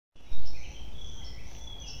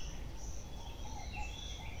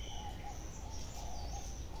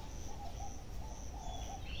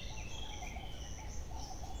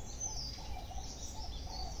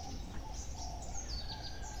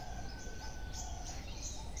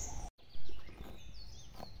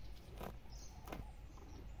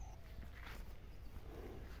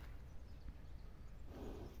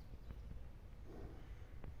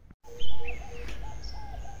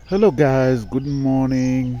Hello guys, good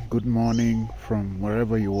morning from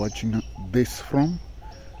wherever you're watching this from.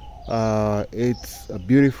 It's a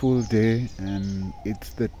beautiful day and it's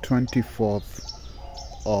the 24th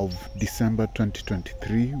of December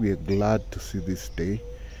 2023. We are glad to see this day.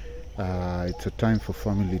 It's a time for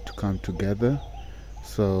family to come together,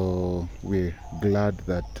 so we're glad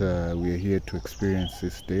that we are here to experience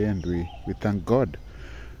this day, and we thank God.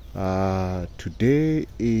 Today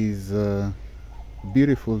is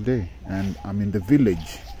beautiful day and I'm in the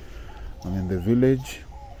village.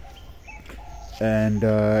 And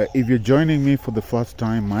if you're joining me for the first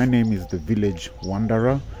time, my name is the Village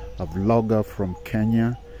Wanderer, a vlogger from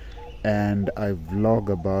Kenya, and I vlog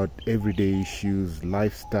about everyday issues,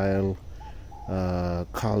 lifestyle,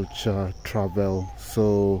 culture, travel.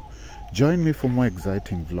 So join me for more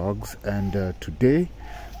exciting vlogs. And today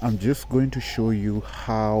I'm just going to show you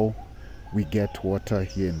how we get water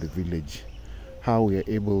here in the village, how we are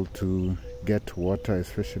able to get water,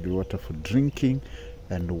 especially water for drinking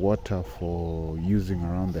and water for using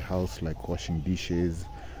around the house, like washing dishes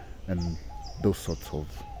and those sorts of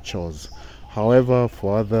chores. However,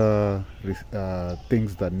 for other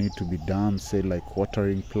things that need to be done, say like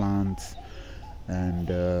watering plants and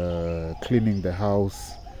cleaning the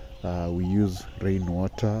house, we use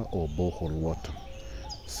rainwater or borehole water.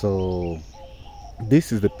 So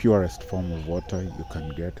this is the purest form of water you can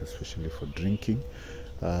get, especially for drinking,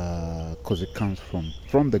 because it comes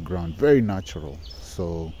from the ground, very natural.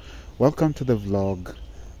 So welcome to the vlog.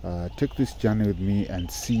 Take this journey with me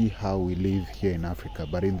and see how we live here in Africa.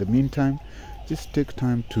 But in the meantime, just take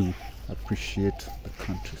time to appreciate the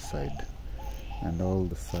countryside and all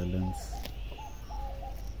the silence.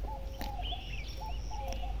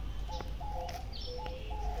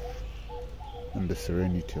 And the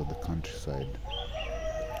serenity of the countryside.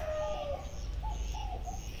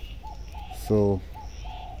 So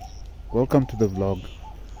welcome to the vlog.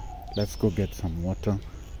 Let's go get some water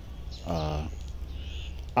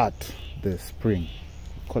at the spring.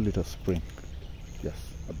 Call it a spring. Yes,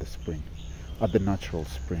 at the spring, at the natural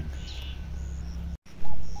spring.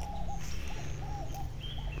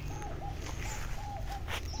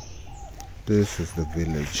 This is the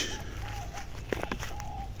village.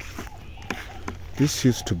 This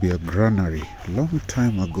used to be a granary long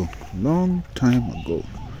time ago,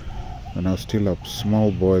 when I was still a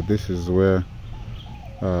small boy. This is where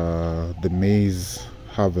the maize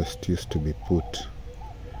harvest used to be put,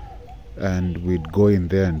 and we'd go in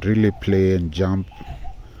there and really play and jump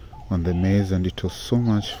on the maize, and it was so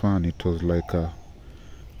much fun. It was like a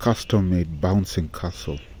custom-made bouncing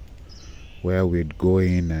castle where we'd go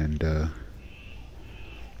in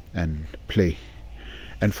and play.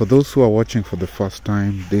 And for those who are watching for the first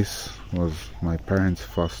time, this was my parents'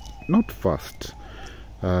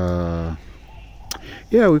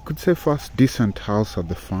 we could say first decent house at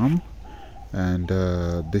the farm. And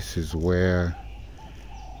this is where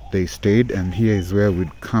they stayed, and here is where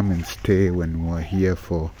we'd come and stay when we were here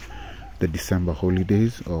for the December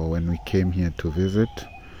holidays, or when we came here to visit.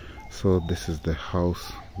 So this is the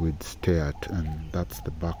house we'd stay at, and that's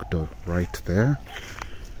the back door right there.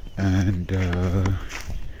 And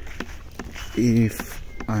if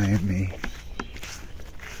I may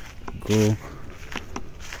go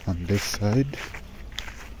on this side,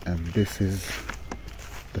 and this is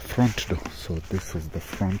the front door. So this is the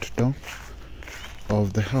front door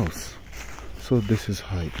of the house. So this is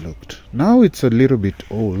how it looked. Now it's a little bit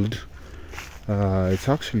old. It's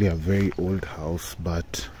actually a very old house,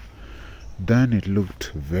 but then it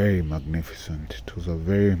looked very magnificent. It was a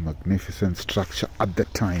very magnificent structure at the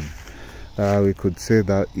time. We could say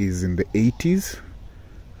that is in the 80s.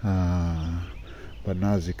 But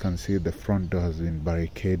now, as you can see, the front door has been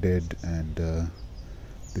barricaded, and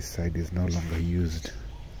this side is no longer used.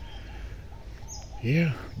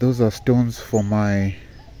 Yeah, those are stones for my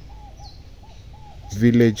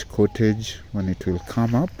village cottage when it will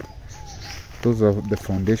come up. Those are the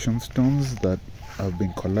foundation stones that I've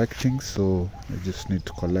been collecting, so I just need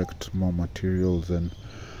to collect more materials and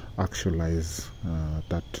actualize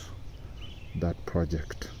that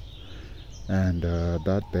project. And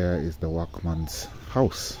that there is the workman's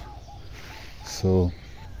house. So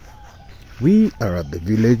we are at the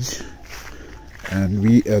village, and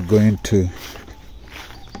we are going to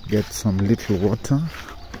get some little water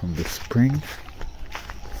from the spring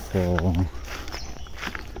for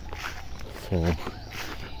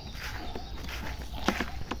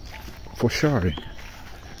showering.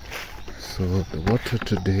 So the water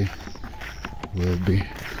today will be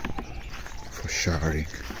for showering.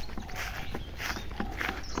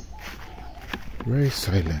 Very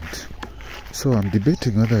silent. So I'm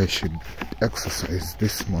debating whether I should exercise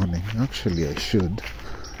this morning. Actually, I should,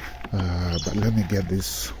 but let me get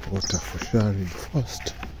this water for showering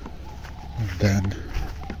first, and then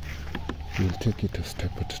we'll take it a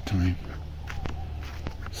step at a time.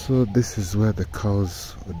 So this is where the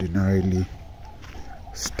cows ordinarily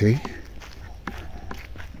stay,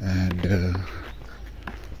 and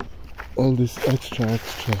all this extra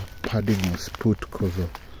padding was put because of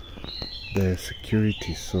their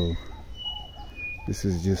security. So this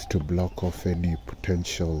is just to block off any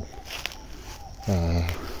potential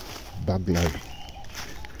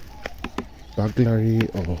burglary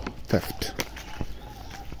or theft,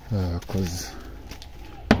 because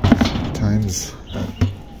sometimes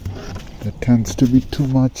there tends to be too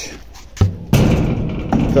much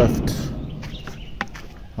theft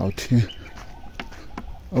out here.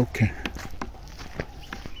 Okay,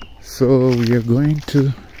 so we are going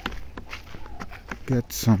to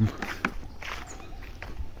get some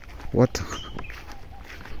water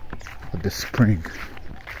at the spring.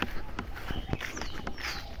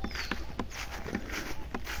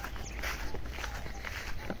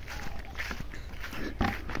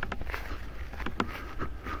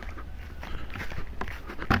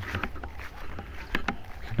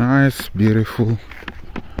 Nice, beautiful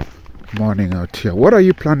morning out here. What are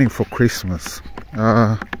you planning for Christmas?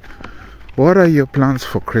 What are your plans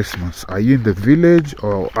for Christmas? Are you in the village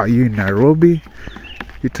or are you in Nairobi?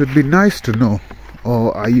 It would be nice to know.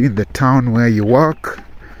 Or are you in the town where you work?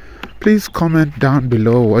 Please comment down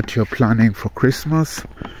below what you're planning for Christmas.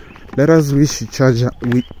 Let us wish each other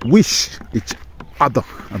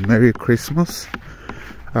a Merry Christmas.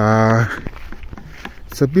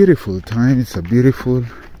 It's a beautiful time. It's a beautiful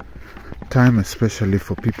time, especially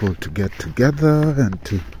for people to get together and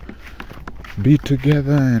to be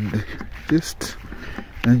together and just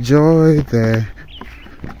enjoy the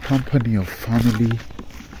company of family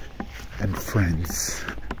and friends.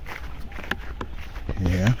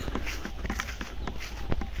 Yeah,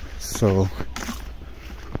 so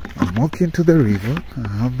I'm walking to the river. I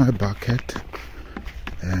have my bucket,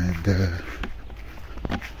 and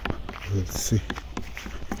we'll see.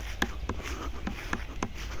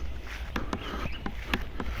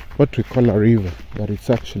 What we call a river, but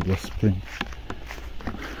it's actually a spring.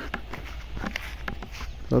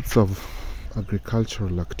 Lots of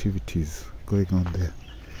agricultural activities going on there,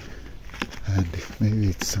 and maybe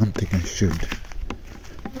it's something I should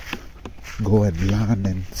go and learn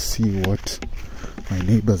and see what my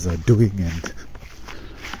neighbors are doing and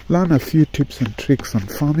learn a few tips and tricks on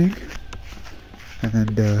farming,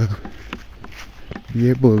 and be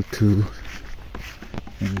able to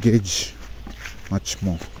engage much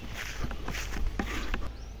more.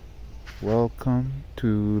 Welcome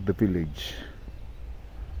to the village.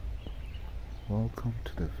 Welcome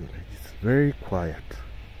to the village. It's very quiet.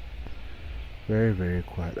 Very, very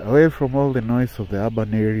quiet. Away from all the noise of the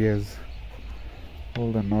urban areas,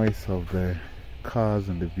 all the noise of the cars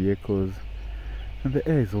and the vehicles, and the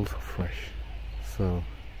air is also fresh. So,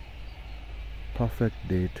 perfect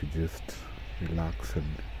day to just relax and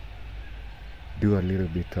do a little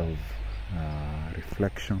bit of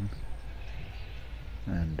reflection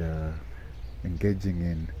and engaging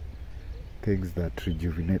in things that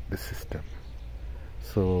rejuvenate the system.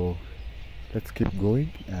 So let's keep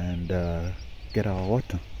going and get our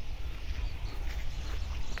water.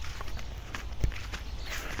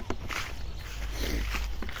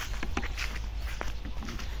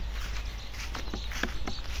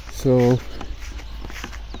 So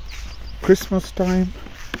Christmas time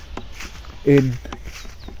in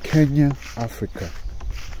Kenya, Africa.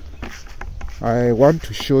 I want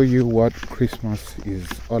to show you what Christmas is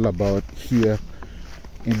all about here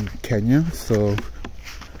in Kenya, so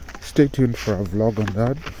stay tuned for a vlog on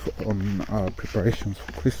that, on our preparations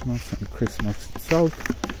for Christmas and Christmas itself.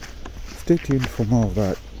 Stay tuned for more of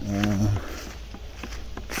that.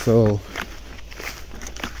 So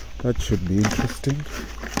that should be interesting,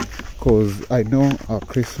 because I know our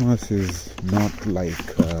Christmas is not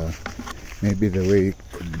like maybe the way it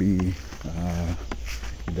could be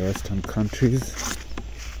in the Western countries,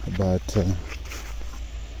 but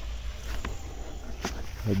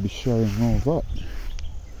I'll be sharing more of that.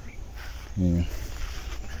 Yeah.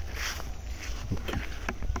 Okay.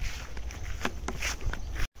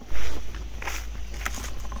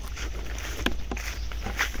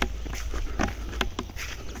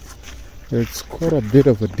 It's quite a bit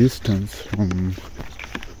of a distance from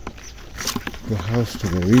the house to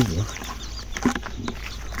the river,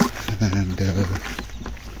 and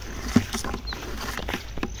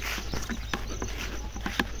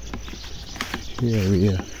here we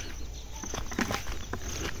are.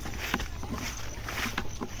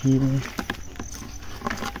 Here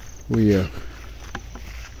we are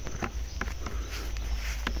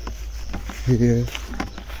here.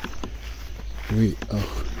 We are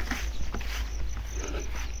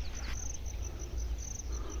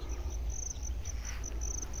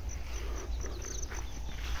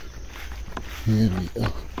here. We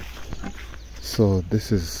are. So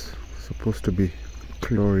this is supposed to be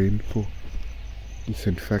chlorine for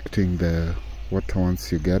disinfecting the water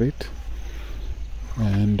once you get it.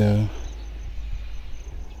 And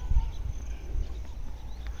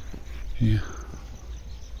yeah,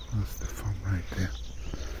 that's the farm right there.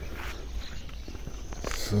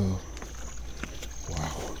 So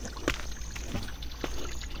wow.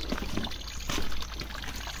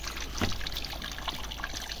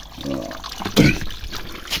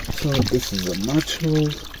 So this is a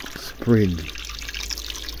natural spring.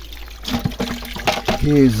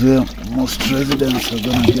 Here is where most residents are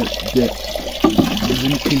gonna get their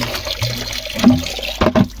drinking.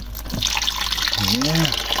 Yeah.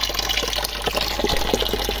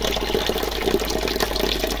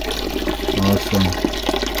 Awesome.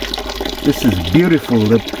 This is beautiful,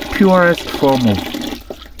 the purest form of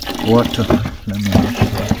water. Let me wash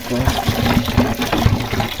that first.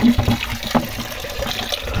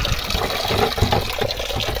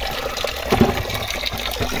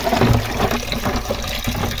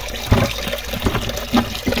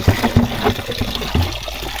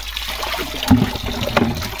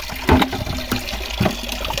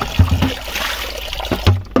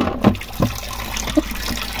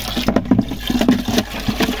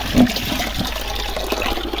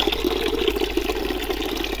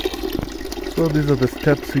 So these are the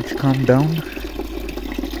steps which come down,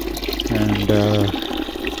 and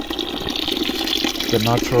the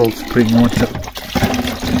natural spring water.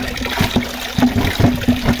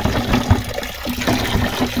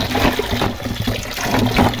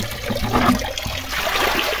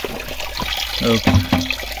 Okay.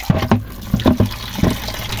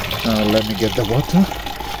 Now let me get the water.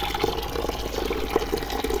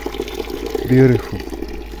 Beautiful.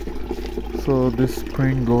 So this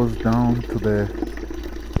spring goes down to the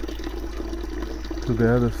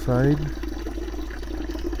other side.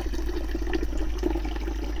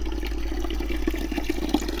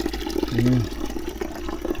 Yeah.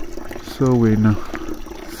 So we're in a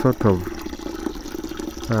sort of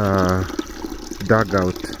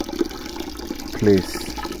dugout place,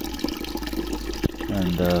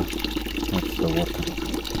 and that's the water.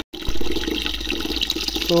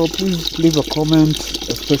 So please leave a comment,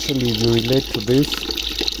 especially if you relate to this.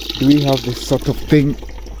 Do we have this sort of thing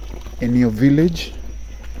in your village?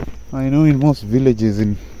 I know in most villages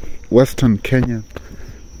in Western Kenya,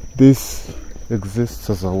 this exists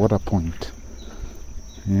as a water point.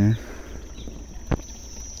 Yeah.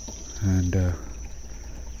 And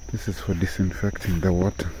this is for disinfecting the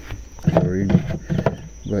water, chlorine.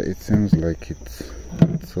 But it seems like it's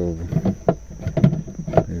over.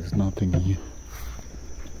 There's nothing here.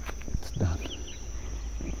 Done.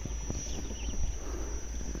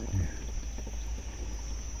 Yeah.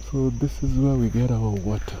 So this is where we get our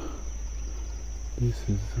water. This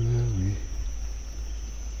is where we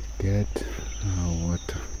get our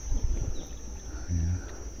water. Yeah.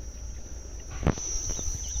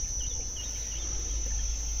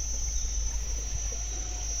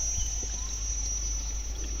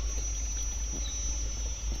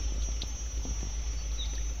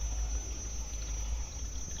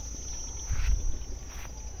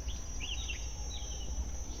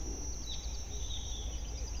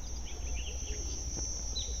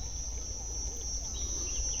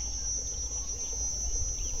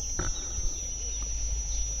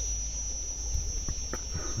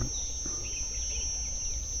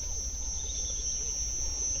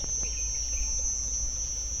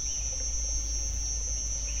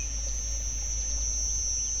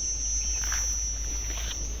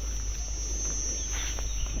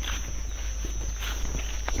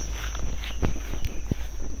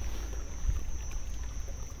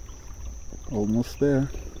 Almost there.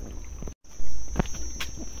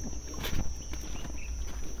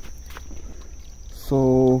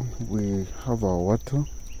 So we have our water.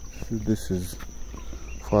 See, this is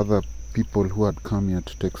for other people who had come here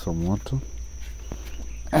to take some water,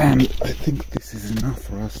 and I think this is enough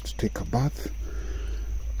for us to take a bath.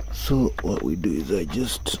 So what we do is I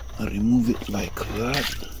just remove it like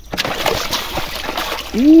that.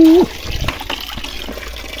 Ooh.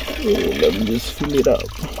 Oh, let me just fill it up.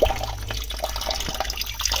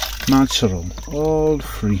 Natural, all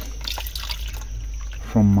free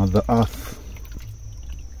from Mother Earth.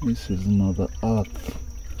 This is Mother Earth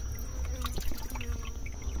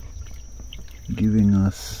giving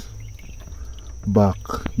us back.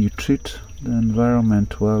 You treat the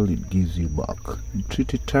environment well, it gives you back. You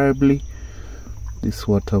treat it terribly, this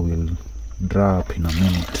water will dry up in a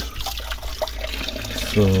minute.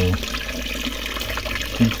 So I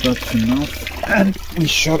think that's enough, and we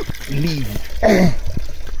shall leave.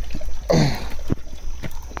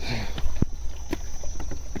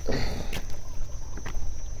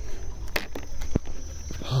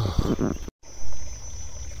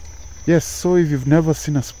 Yes, so if you've never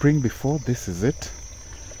seen a spring before, this is it.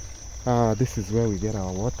 This is where we get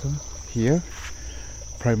our water here,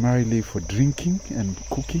 primarily for drinking and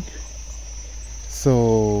cooking.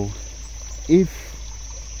 So if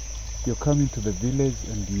you're coming to the village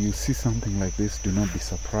and you see something like this, do not be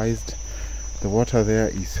surprised. The water there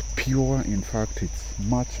is pure. In fact, it's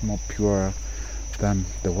much more pure than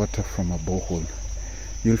the water from a borehole.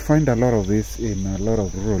 You'll find a lot of this in a lot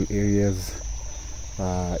of rural areas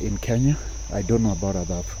in Kenya. I don't know about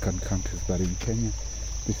other African countries, but in Kenya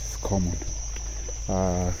this is common.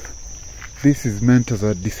 This is meant as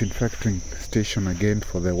a disinfecting station again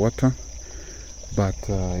for the water, but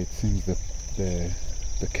it seems that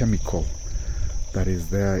the chemical that is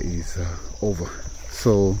there is over.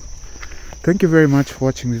 So thank you very much for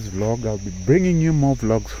watching this vlog. I'll be bringing you more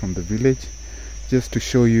vlogs from the village just to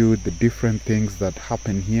show you the different things that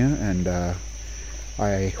happen here, and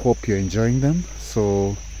I hope you're enjoying them.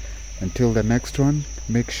 So until the next one,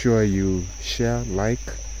 make sure you share, like,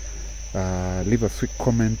 leave a sweet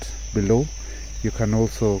comment below. You can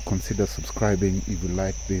also consider subscribing if you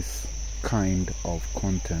like this kind of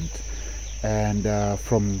content. And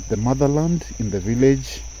from the motherland in the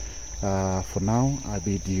village, for now I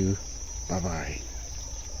bid you bye bye.